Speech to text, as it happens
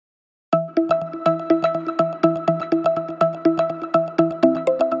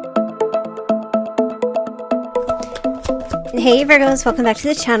Hey Virgos, welcome back to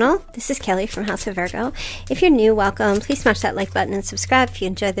the channel. This is Kelly from House of Virgo. If you're new, welcome. Please smash that like button and subscribe if you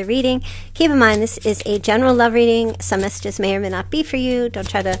enjoyed the reading. Keep in mind this is a general love reading. Some messages may or may not be for you. Don't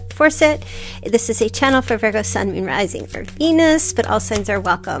try to force it. This is a channel for Virgo, Sun, Moon, Rising, or Venus, but all signs are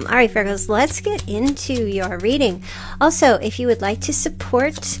welcome. All right, Virgos, let's get into your reading. Also, if you would like to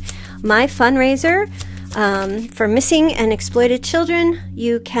support my fundraiser for missing and exploited children,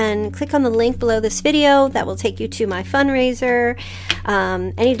 you can click on the link below this video. That will take you to my fundraiser.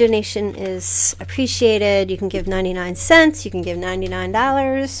 Any donation is appreciated. You can give 99 cents, you can give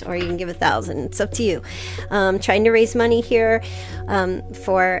 $99, or you can give $1,000. It's up to you. Trying to raise money here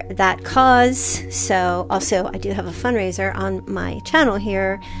for that cause. So also I do have a fundraiser on my channel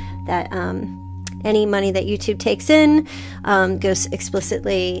here that any money that YouTube takes in goes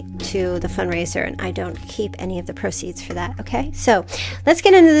explicitly to the fundraiser, and I don't keep any of the proceeds for that. Okay, so let's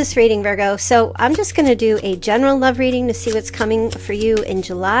get into this reading, Virgo. So I'm just going to do a general love reading to see what's coming for you in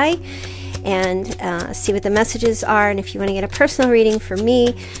July and see what the messages are. And if you want to get a personal reading for me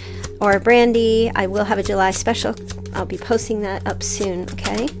or Brandi, I will have a July special. I'll be posting that up soon.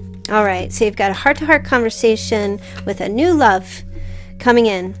 Okay, all right, so you've got a heart-to-heart conversation with a new love coming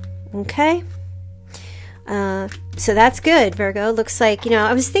in. Okay, so that's good, Virgo. Looks like, you know,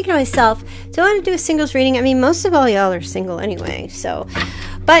 I was thinking to myself, do I want to do a singles reading? I mean, most of all y'all are single anyway, so,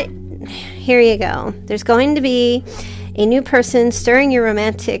 but here you go. There's going to be a new person stirring your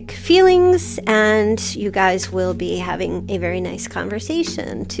romantic feelings, and you guys will be having a very nice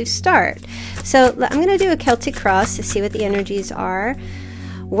conversation to start. So I'm going to do a Celtic cross to see what the energies are.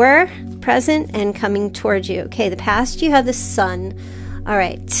 Were, present, and coming towards you. Okay, the past, you have the sun. All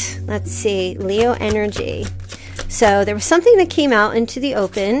right, let's see, Leo energy. So there was something that came out into the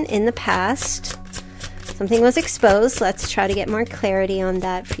open in the past. Something was exposed. Let's try to get more clarity on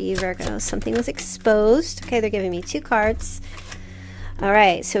that for you, Virgo. Something was exposed. Okay, they're giving me 2 cards. All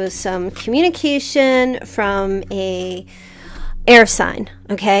right, so some communication from a air sign.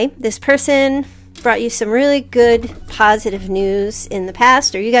 Okay, this person brought you some really good positive news in the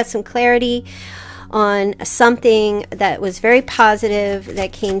past, or you got some clarity on something that was very positive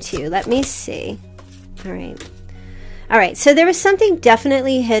that came to you. Let me see. All right. All right. So there was something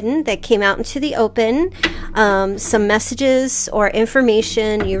definitely hidden that came out into the open. Some messages or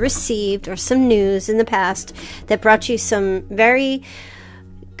information you received, or some news in the past that brought you some very,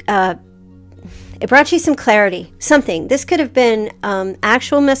 it brought you some clarity. Something. This could have been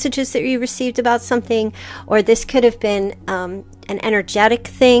actual messages that you received about something, or this could have been an energetic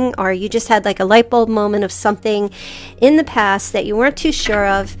thing, or you just had like a light bulb moment of something in the past that you weren't too sure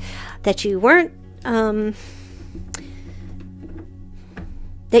of, that you weren't,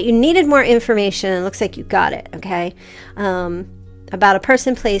 that you needed more information, and it looks like you got it, okay, about a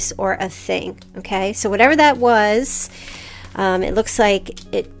person, place, or a thing, okay? So whatever that was, it looks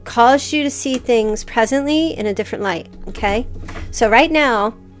like it caused you to see things presently in a different light, okay? So right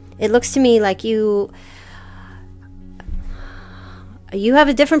now, it looks to me like you have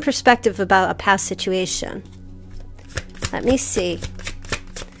a different perspective about a past situation. Let me see.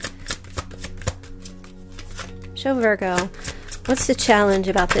 Show Virgo. What's the challenge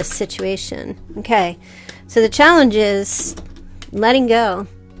about this situation? Okay. So the challenge is letting go.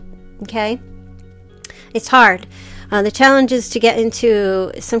 Okay. It's hard. The challenge is to get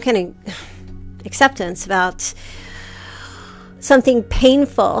into some kind of acceptance about something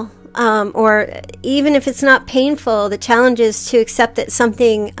painful. Or even if it's not painful, the challenge is to accept that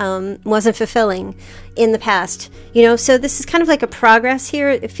something wasn't fulfilling in the past. You know, so this is kind of like a progress here.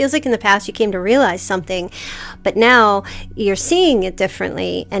 It feels like in the past you came to realize something, but now you're seeing it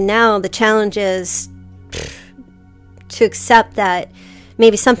differently. And now the challenge is to accept that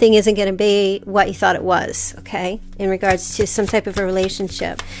maybe something isn't going to be what you thought it was, okay, in regards to some type of a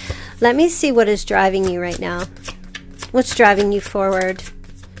relationship. Let me see what is driving you right now. What's driving you forward?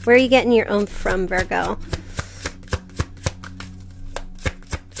 Where are you getting your oomph from, Virgo?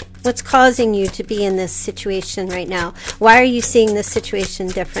 What's causing you to be in this situation right now? Why are you seeing this situation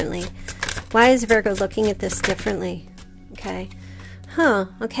differently? Why is Virgo looking at this differently? Okay. Huh.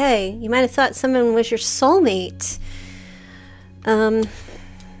 Okay. You might have thought someone was your soulmate.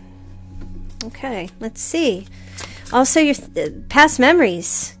 Okay. Let's see. Also, your past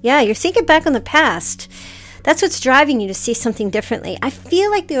memories. Yeah, you're thinking back on the past. That's what's driving you to see something differently. I feel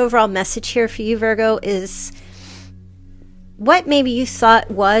like the overall message here for you, Virgo, is what maybe you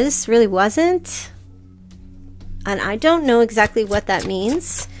thought was really wasn't. And I don't know exactly what that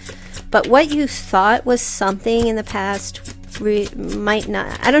means. But what you thought was something in the past might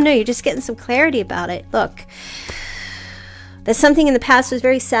not. I don't know. You're just getting some clarity about it. Look. that something in the past was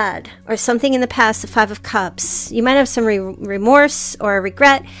very sad, or something in the past, the Five of Cups. You might have some remorse or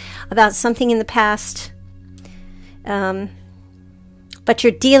regret about something in the past, but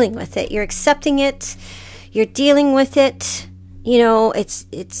you're dealing with it. You're accepting it. You're dealing with it. You know, it's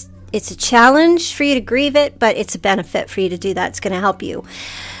a challenge for you to grieve it, but it's a benefit for you to do that. It's going to help you.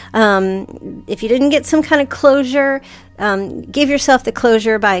 If you didn't get some kind of closure, give yourself the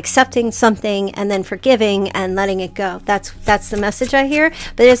closure by accepting something and then forgiving and letting it go. That's the message I hear,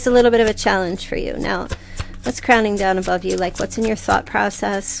 but it's a little bit of a challenge for you. Now, what's crowning down above you? Like, what's in your thought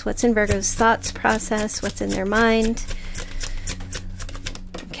process? What's in Virgo's thoughts process? What's in their mind?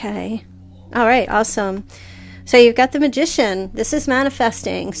 Okay. All right. Awesome. So you've got the Magician. This is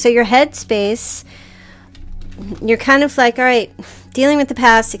manifesting. So your headspace, you're kind of like, all right, dealing with the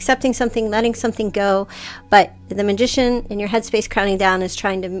past, accepting something, letting something go. But the Magician in your headspace crowning down is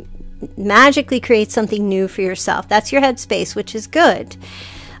trying to magically create something new for yourself. That's your headspace, which is good.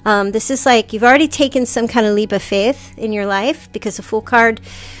 This is like you've already taken some kind of leap of faith in your life, because the Fool card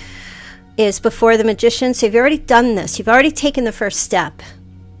is before the Magician. So you've already done this. You've already taken the first step,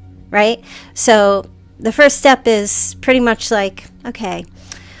 right? So the first step is pretty much like, okay,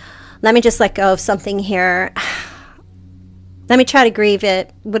 let me just let go of something here. Let me try to grieve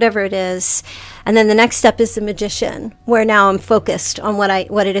it, whatever it is. And then the next step is the Magician, where now I'm focused on what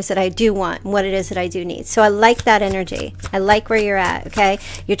it is that I do want and what it is that I do need. So I like that energy. I like where you're at, okay?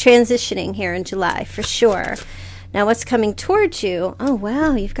 You're transitioning here in July, for sure. Now what's coming towards you? Oh,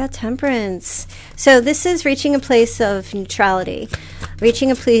 wow, you've got Temperance. So this is reaching a place of neutrality. Reaching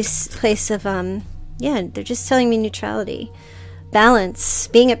a place of, yeah, they're just telling me neutrality. Balance,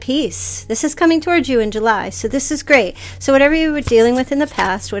 being at peace. This is coming towards you in July. So this is great. So whatever you were dealing with in the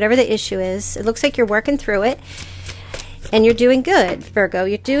past, whatever the issue is, it looks like you're working through it. And you're doing good, Virgo.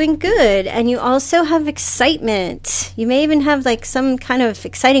 You're doing good. And you also have excitement. You may even have like some kind of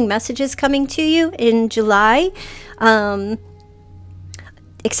exciting messages coming to you in July.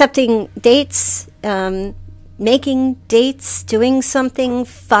 Accepting dates, making dates, doing something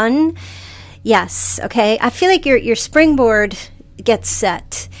fun. Yes, okay. I feel like your springboard gets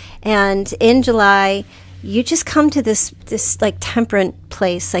set, and in July you just come to this like temperate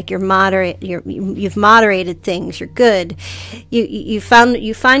place, like you've moderated things. You're good. You find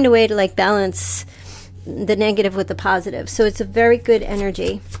a way to like balance the negative with the positive. So it's a very good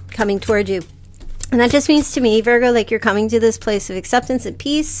energy coming toward you. And that just means to me, Virgo, like you're coming to this place of acceptance and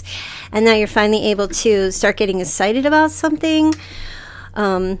peace, and now you're finally able to start getting excited about something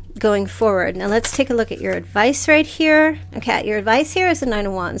going forward. Now let's take a look at your advice right here. Okay, your advice here is a 9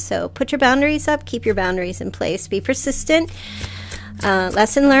 of Wands. So put your boundaries up, keep your boundaries in place, be persistent.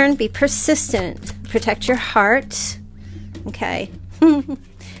 Lesson learned, be persistent, protect your heart. Okay.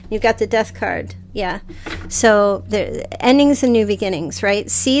 You've got the Death card. Yeah. So the endings and new beginnings, right?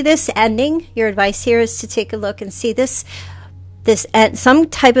 See this ending. Your advice here is to take a look and see this some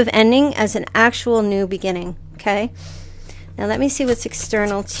type of ending as an actual new beginning. Okay. Now let me see what's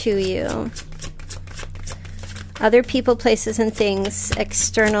external to you. Other people, places, and things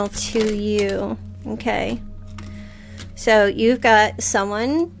external to you. Okay. So you've got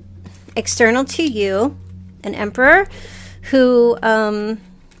someone external to you, an Emperor, who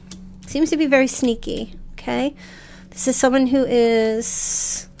seems to be very sneaky. Okay. This is someone who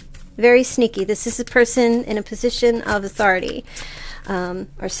is very sneaky. This is a person in a position of authority.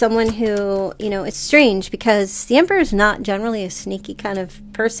 Or someone who, you know, it's strange because the Emperor is not generally a sneaky kind of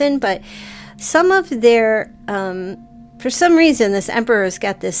person, but some of their, for some reason, this Emperor has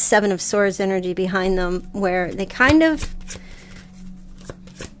got this 7 of Swords energy behind them, where they kind of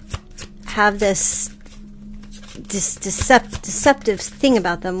have this deceptive thing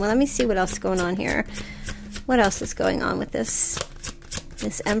about them. Well, let me see what else is going on here. What else is going on with this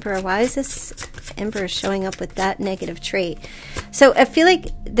Emperor? Why is this Emperor showing up with that negative trait? So I feel like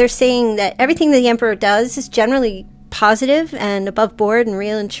they're saying that everything that the Emperor does is generally positive and above board and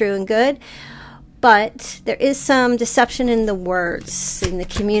real and true and good, but there is some deception in the words, in the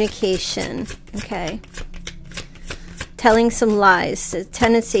communication. Okay. Telling some lies, a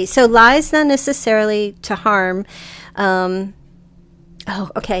tendency. So lies, not necessarily to harm.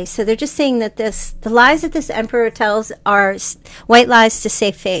 Oh, okay. So they're just saying that the lies that this Emperor tells are white lies to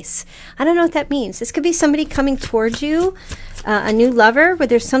save face. I don't know what that means. This could be somebody coming towards you, a new lover, where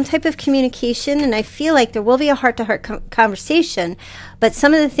there's some type of communication, and I feel like there will be a heart-to-heart conversation, but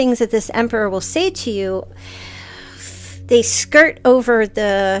some of the things that this Emperor will say to you, they skirt over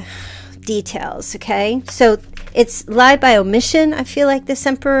the details, okay? So It's lie by omission. I feel like this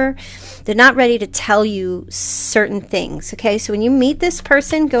Emperor, they're not ready to tell you certain things. Okay, so when you meet this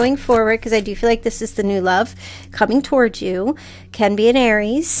person going forward, because I do feel like this is the new love coming towards you, can be an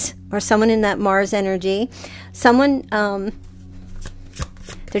Aries or someone in that Mars energy. Someone,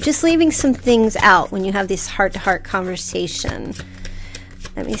 they're just leaving some things out when you have this heart-to-heart conversation.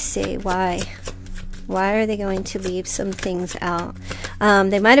 Let me see, why? Why are they going to leave some things out?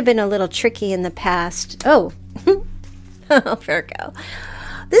 They might have been a little tricky in the past. Oh, Virgo.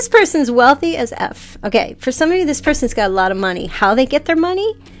 This person's wealthy as F. Okay, for some of you, this person's got a lot of money. How they get their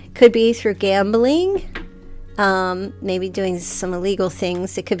money could be through gambling, maybe doing some illegal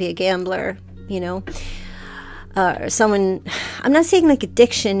things. It could be a gambler, you know, or someone. I'm not saying like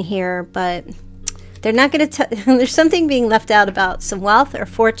addiction here, but they're not going to tell. There's something being left out about some wealth or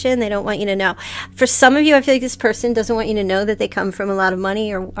fortune. They don't want you to know. For some of you, I feel like this person doesn't want you to know that they come from a lot of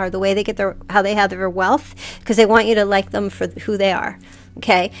money or the way they get their, how they have their wealth, because they want you to like them for who they are.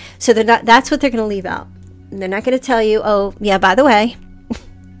 Okay, so they're not. That's what they're going to leave out. They're not going to tell you, oh yeah, by the way,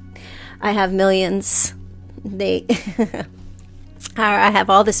 I have millions. They, or I have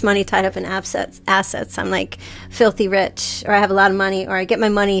all this money tied up in assets. I'm like filthy rich, or I have a lot of money, or I get my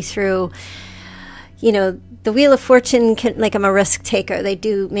money through, you know, the Wheel of Fortune. Like I'm a risk taker. They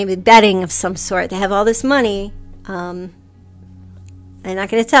do maybe betting of some sort. They have all this money. They're not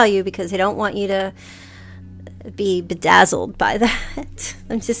going to tell you because they don't want you to be bedazzled by that.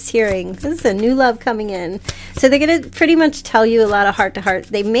 I'm just hearing this is a new love coming in, so they're going to pretty much tell you a lot of heart to heart.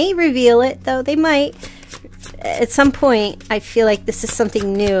 They may reveal it though. They might at some point. I feel like this is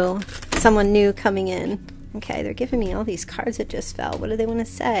something new, someone new coming in. Okay, they're giving me all these cards that just fell. What do they want to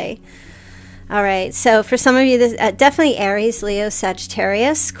say? All right, so for some of you, this definitely Aries, Leo,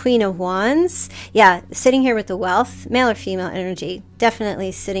 Sagittarius, Queen of Wands. Yeah, sitting here with the wealth, male or female energy,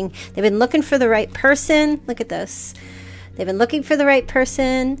 definitely sitting. They've been looking for the right person. Look at this. They've been looking for the right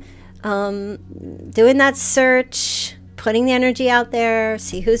person, doing that search, putting the energy out there,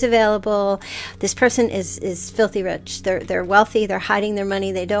 see who's available. This person is filthy rich. They're wealthy. They're hiding their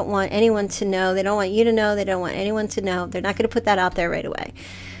money. They don't want anyone to know. They don't want you to know. They don't want anyone to know. They're not going to put that out there right away.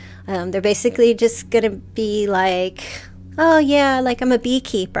 They're basically just going to be like, oh yeah, like I'm a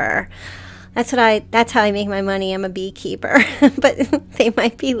beekeeper. That's how I make my money. I'm a beekeeper. But they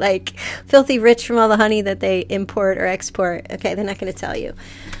might be like filthy rich from all the honey that they import or export. Okay, they're not going to tell you.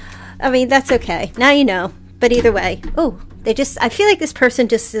 I mean, that's okay. Now you know. But either way, I feel like this person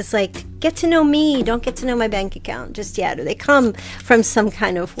just is like, get to know me. Don't get to know my bank account just yet. Or they come from some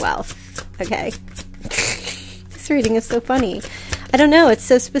kind of wealth. Okay. This reading is so funny. I don't know. It's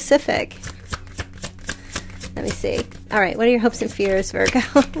so specific. Let me see. All right. What are your hopes and fears, Virgo?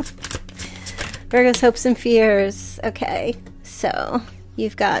 Virgo's hopes and fears. Okay. So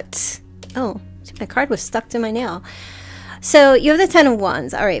you've got... Oh, my card was stuck to my nail. So you have the Ten of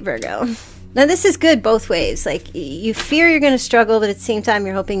Wands. All right, Virgo. Now, this is good both ways. Like, you fear you're going to struggle, but at the same time,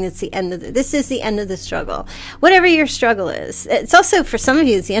 you're hoping it's the end of this is the end of the struggle. Whatever your struggle is. It's also, for some of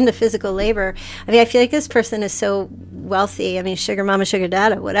you, it's the end of physical labor. I mean, I feel like this person is so wealthy. I mean, sugar mama, sugar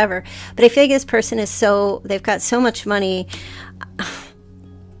dada, whatever. But I feel like this person is so, they've got so much money.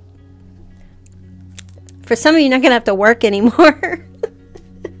 For some of you, you're not going to have to work anymore.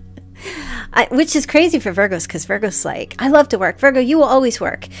 Which is crazy for Virgos, because Virgos like, I love to work. Virgo, you will always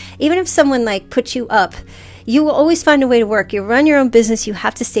work. Even if someone like puts you up, you will always find a way to work. You run your own business. You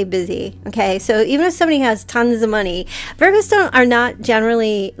have to stay busy. Okay. So even if somebody has tons of money, Virgos are not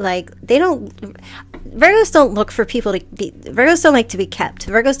generally like, Virgos don't look for people to be, Virgos don't like to be kept.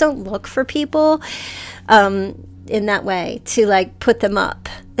 Virgos don't look for people in that way to like put them up.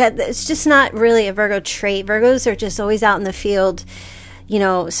 It's just not really a Virgo trait. Virgos are just always out in the field, you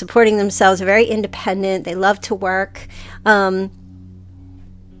know, supporting themselves. They're very independent. They love to work. I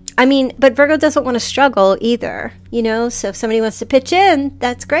mean, but Virgo doesn't want to struggle either, you know? So if somebody wants to pitch in,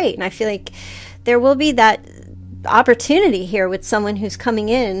 that's great. And I feel like there will be that opportunity here with someone who's coming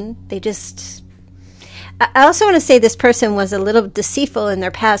in. They just... I also want to say this person was a little deceitful in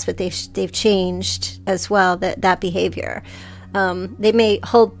their past, but they've changed as well, that behavior. They may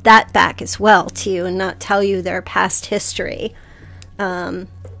hold that back as well to you and not tell you their past history. And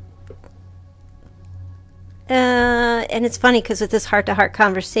it's funny because with this heart-to-heart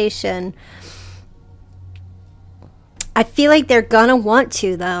conversation, I feel like they're gonna want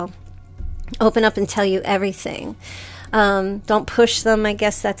to, though, open up and tell you everything. Don't push them. I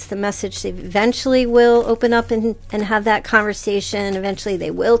guess that's the message. They eventually will open up and have that conversation. Eventually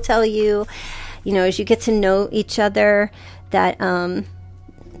they will tell you, you know, as you get to know each other, that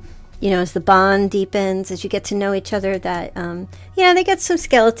you know, as the bond deepens, as you get to know each other, that, yeah, they got some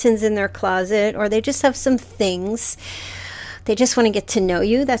skeletons in their closet, or they just have some things. They just want to get to know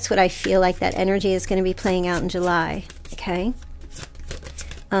you. That's what I feel like that energy is going to be playing out in July. Okay.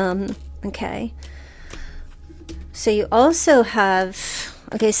 Okay. So you also have,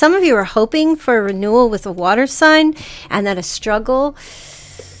 okay, some of you are hoping for a renewal with a water sign, and that the struggle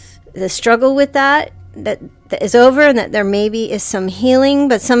with that is over, and that there maybe is some healing,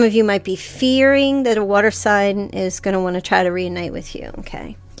 but some of you might be fearing that a water sign is going to want to try to reunite with you.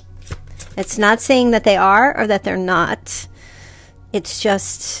 Okay. It's not saying that they are or that they're not. It's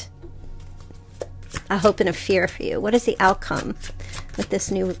just a hope and a fear for you. What is the outcome with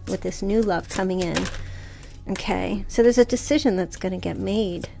this new love coming in? Okay. So there's a decision that's going to get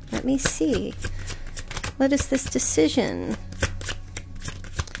made. Let me see. What is this decision?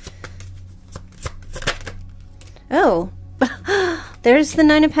 Oh, there's the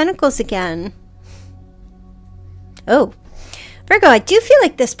Nine of Pentacles again. Oh, Virgo, I do feel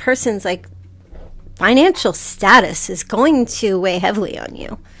like this person's like financial status is going to weigh heavily on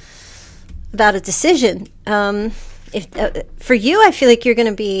you about a decision. For you, I feel like you're going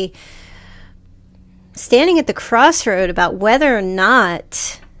to be standing at the crossroad about whether or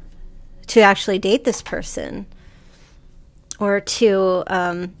not to actually date this person, or to,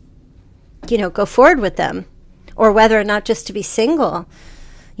 you know, go forward with them. Or whether or not just to be single,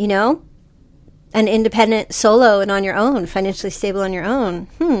 you know, an independent solo and on your own, financially stable on your own.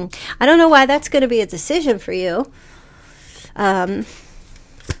 I don't know why that's going to be a decision for you. But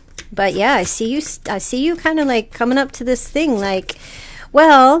yeah, I see you kind of like coming up to this thing like,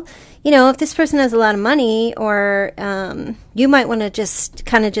 well, you know, if this person has a lot of money, or you might want to just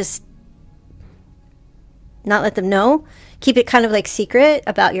not let them know, keep it kind of like secret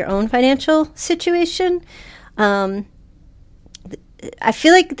about your own financial situation. I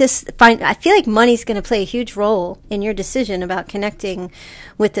feel like money's going to play a huge role in your decision about connecting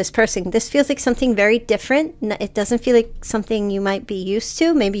with this person. This feels like something very different. It doesn't feel like something you might be used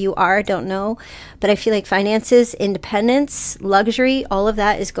to. Maybe you are, I don't know. But I feel like finances, independence, luxury, all of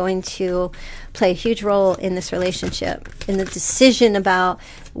that is going to play a huge role in this relationship, in the decision about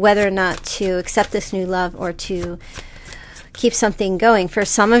whether or not to accept this new love or to keep something going. For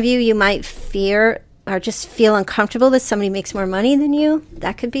some of you, you might fear or just feel uncomfortable that somebody makes more money than you.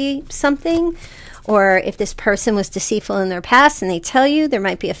 That could be something. Or if this person was deceitful in their past and they tell you, there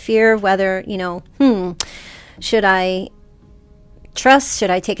might be a fear of whether, you know, should I trust?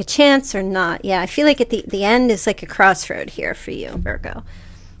 Should I take a chance or not? Yeah, I feel like at the end is like a crossroad here for you, Virgo.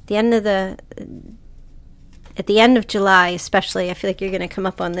 At the end of July, especially, I feel like you're going to come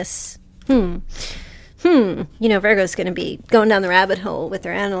up on this, you know, Virgo's going to be going down the rabbit hole with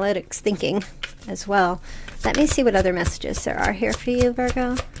their analytics thinking as well. Let me see what other messages there are here for you,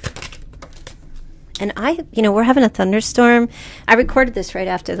 Virgo. And you know, we're having a thunderstorm. I recorded this right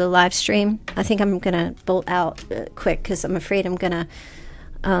after the live stream. I think I'm going to bolt out quick because I'm afraid I'm going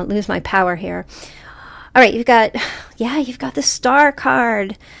to lose my power here. All right, you've got the Star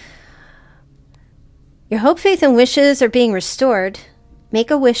card. Your hope, faith, and wishes are being restored.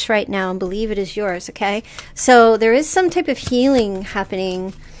 Make a wish right now and believe it is yours, okay? So there is some type of healing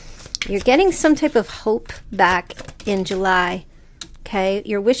happening. You're getting some type of hope back in July, okay?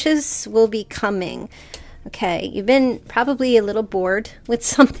 Your wishes will be coming, okay? You've been probably a little bored with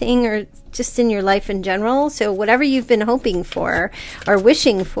something or just in your life in general. So whatever you've been hoping for or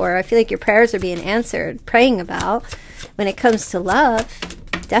wishing for, I feel like your prayers are being answered, praying about when it comes to love,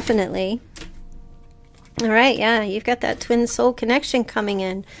 definitely. All right, yeah, you've got that twin soul connection coming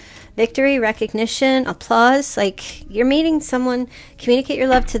in. Victory, recognition, applause, like you're meeting someone. Communicate your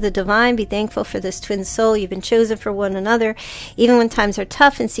love to the divine. Be thankful for this twin soul. You've been chosen for one another. Even when times are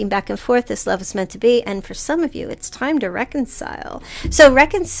tough and seem back and forth, this love is meant to be. And for some of you, it's time to reconcile. So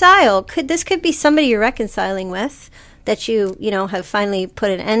reconcile, this could be somebody you're reconciling with, that you know, have finally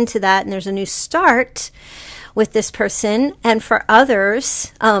put an end to that, and there's a new start with this person. And for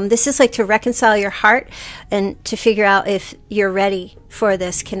others, this is like to reconcile your heart and to figure out if you're ready for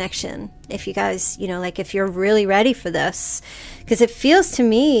this connection. If you guys, you know, like if you're really ready for this, because it feels to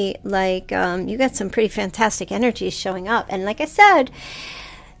me like you got some pretty fantastic energies showing up. And like I said,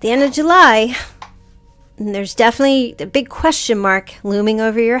 the end of July, there's definitely a big question mark looming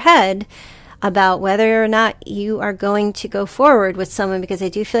over your head about whether or not you are going to go forward with someone, because I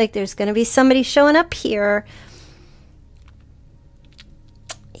do feel like there's going to be somebody showing up here.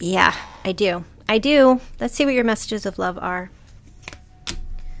 Yeah, I do. Let's see what your messages of love are.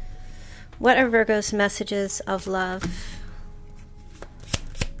 What are Virgo's messages of love?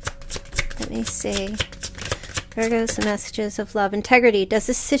 Let me see. Virgos, the messages of love. Integrity. Does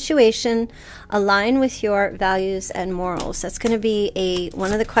this situation align with your values and morals? That's going to be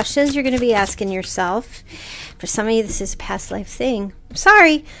one of the questions you're going to be asking yourself. For some of you, this is a past life thing. I'm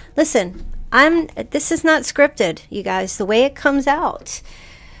sorry. Listen, this is not scripted, you guys. The way it comes out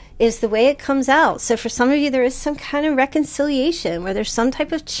is the way it comes out. So for some of you, there is some kind of reconciliation where there's some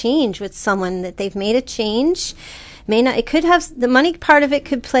type of change with someone, that they've made a change. May not, it could have, the money part of it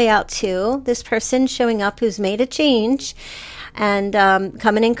could play out too. This person showing up who's made a change and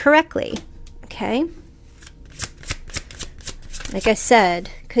coming in correctly. Okay. Like I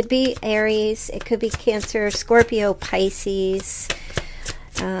said, could be Aries, it could be Cancer, Scorpio, Pisces.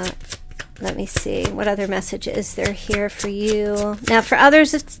 Let me see. What other message is there here for you? Now, for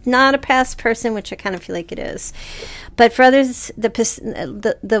others, it's not a past person, which I kind of feel like it is. But for others, the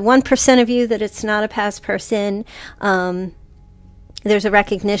 1% of you that it's not a past person, there's a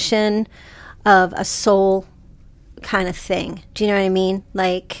recognition of a soul kind of thing. Do you know what I mean?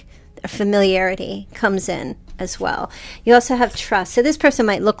 Like a familiarity comes in as well. You also have trust. So this person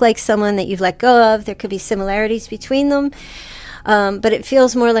might look like someone that you've let go of. There could be similarities between them. But it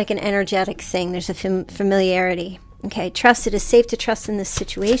feels more like an energetic thing. There's a familiarity. Okay, trust. It is safe to trust in this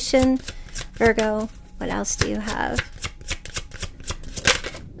situation. Virgo, what else do you have?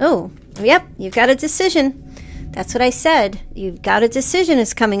 Oh, yep, you've got a decision. That's what I said. You've got a decision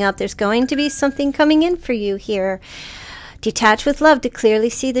is coming up. There's going to be something coming in for you here. Detach with love to clearly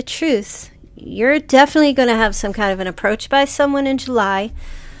see the truth. You're definitely going to have some kind of an approach by someone in July.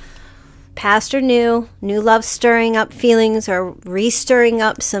 Past or new love stirring up feelings or re-stirring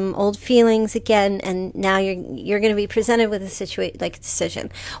up some old feelings again, and now you're going to be presented with a situation, like a decision.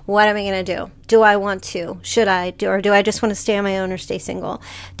 What am I going to do? Do I want to? Should I? Or do I just want to stay on my own or stay single?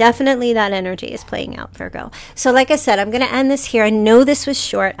 Definitely that energy is playing out, Virgo. So like I said, I'm going to end this here. I know this was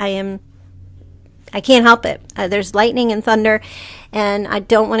short. I can't help it. There's lightning and thunder, and I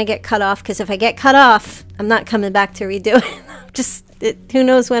don't want to get cut off, because if I get cut off, I'm not coming back to redo it. Who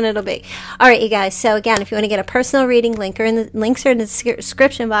knows when it'll be. All right, you guys. So again, if you want to get a personal reading, links are in the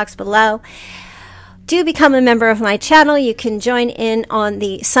description box below. Do become a member of my channel. You can join in on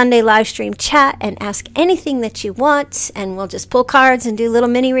the Sunday live stream chat and ask anything that you want, and we'll just pull cards and do little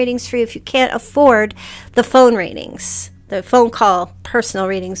mini readings for you if you can't afford the phone readings, the phone call personal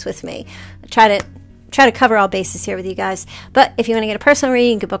readings with me. I try to cover all bases here with you guys. But if you want to get a personal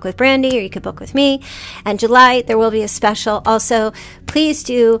reading, you can book with Brandi, or you can book with me. And July, there will be a special. Also, please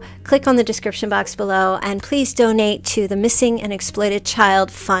do click on the description box below, and please donate to the Missing and Exploited Child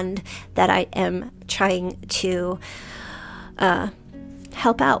Fund that I am trying to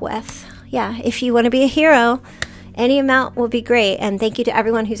help out with. Yeah, if you want to be a hero, any amount will be great. And thank you to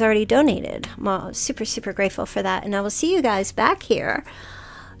everyone who's already donated. I'm super, super grateful for that. And I will see you guys back here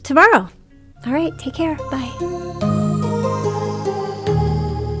tomorrow. All right, take care. Bye.